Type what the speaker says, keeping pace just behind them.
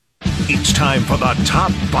It's time for the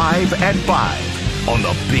top 5 at 5 on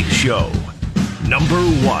the Big Show. Number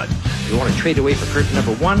 1. You want to trade away for curtain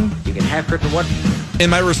number 1? You can have curtain 1.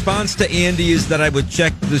 And my response to Andy is that I would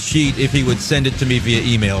check the sheet if he would send it to me via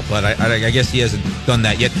email, but I guess he hasn't done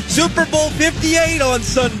that yet. Super Bowl 58 on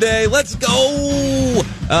Sunday. Let's go!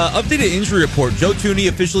 Updated injury report. Joe Thuney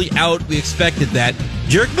officially out. We expected that.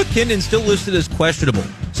 Jerick McKinnon still listed as questionable,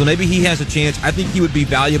 so maybe he has a chance. I think he would be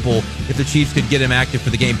valuable if the Chiefs could get him active for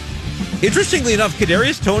the game. Interestingly enough,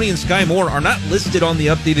 Kadarius Toney and Sky Moore are not listed on the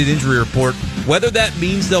updated injury report. Whether that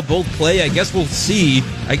means they'll both play, I guess we'll see.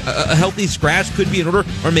 A healthy scratch could be in order,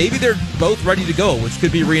 or maybe they're both ready to go, which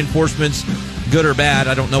could be reinforcements, good or bad.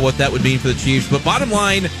 I don't know what that would mean for the Chiefs. But bottom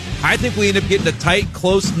line, I think we end up getting a tight,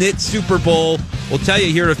 close-knit Super Bowl. We'll tell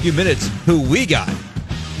you here in a few minutes who we got.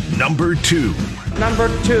 Number 2. Number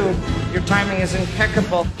 2, your timing is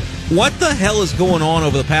impeccable. What the hell is going on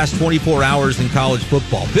over the past 24 hours in college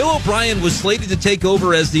football? Bill O'Brien was slated to take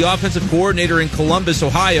over as the offensive coordinator in Columbus,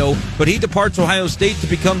 Ohio, but he departs Ohio State to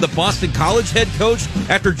become the Boston College head coach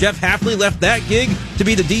after Jeff Hafley left that gig to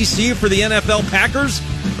be the DC for the NFL Packers.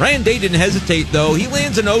 Ryan Day didn't hesitate, though. He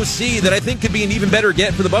lands an OC that I think could be an even better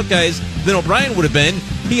get for the Buckeyes than O'Brien would have been.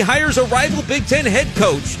 He hires a rival Big Ten head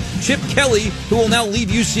coach, Chip Kelly, who will now leave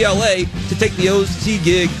UCLA to take the OC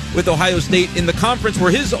gig with Ohio State in the conference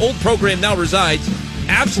where his old program now resides.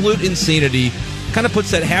 Absolute insanity. Kind of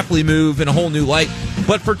puts that Hafley move in a whole new light.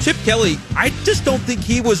 But for Chip Kelly, I just don't think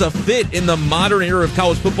he was a fit in the modern era of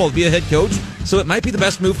college football to be a head coach, so it might be the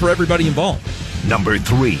best move for everybody involved. Number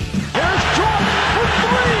 3.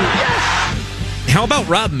 How about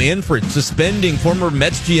Rob Manfred suspending former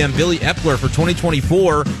Mets GM Billy Epler for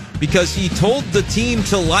 2024 because he told the team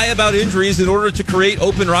to lie about injuries in order to create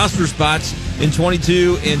open roster spots in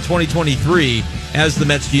 22 and 2023 as the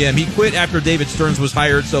Mets GM. He quit after David Stearns was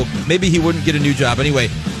hired, so maybe he wouldn't get a new job anyway.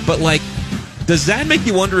 But, does that make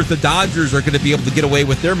you wonder if the Dodgers are going to be able to get away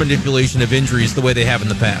with their manipulation of injuries the way they have in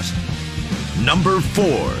the past? Number 4.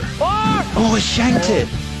 Oh, it shanked it.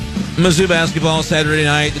 Mizzou basketball Saturday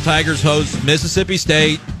night. The Tigers host Mississippi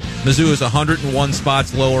State. Mizzou is 101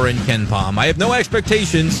 spots lower in Ken Palm. I have no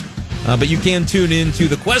expectations, but you can tune in to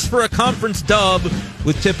the quest for a conference dub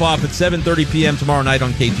with tip-off at 7:30 p.m. tomorrow night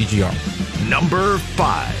on KTGR. Number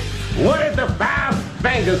 5. What did the 5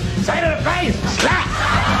 fingers say to the face?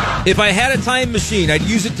 Slap! If I had a time machine, I'd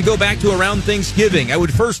use it to go back to around Thanksgiving. I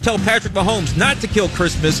would first tell Patrick Mahomes not to kill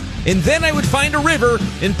Christmas, and then I would find a river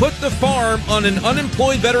and put the farm on an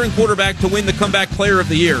unemployed veteran quarterback to win the Comeback Player of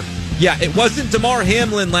the Year. Yeah, it wasn't Damar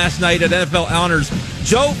Hamlin last night at NFL Honors.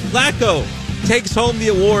 Joe Flacco takes home the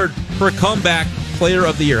award for Comeback Player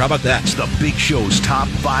of the Year. How about that? It's the Big Show's top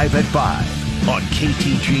 5 at 5 on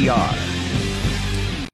KTGR.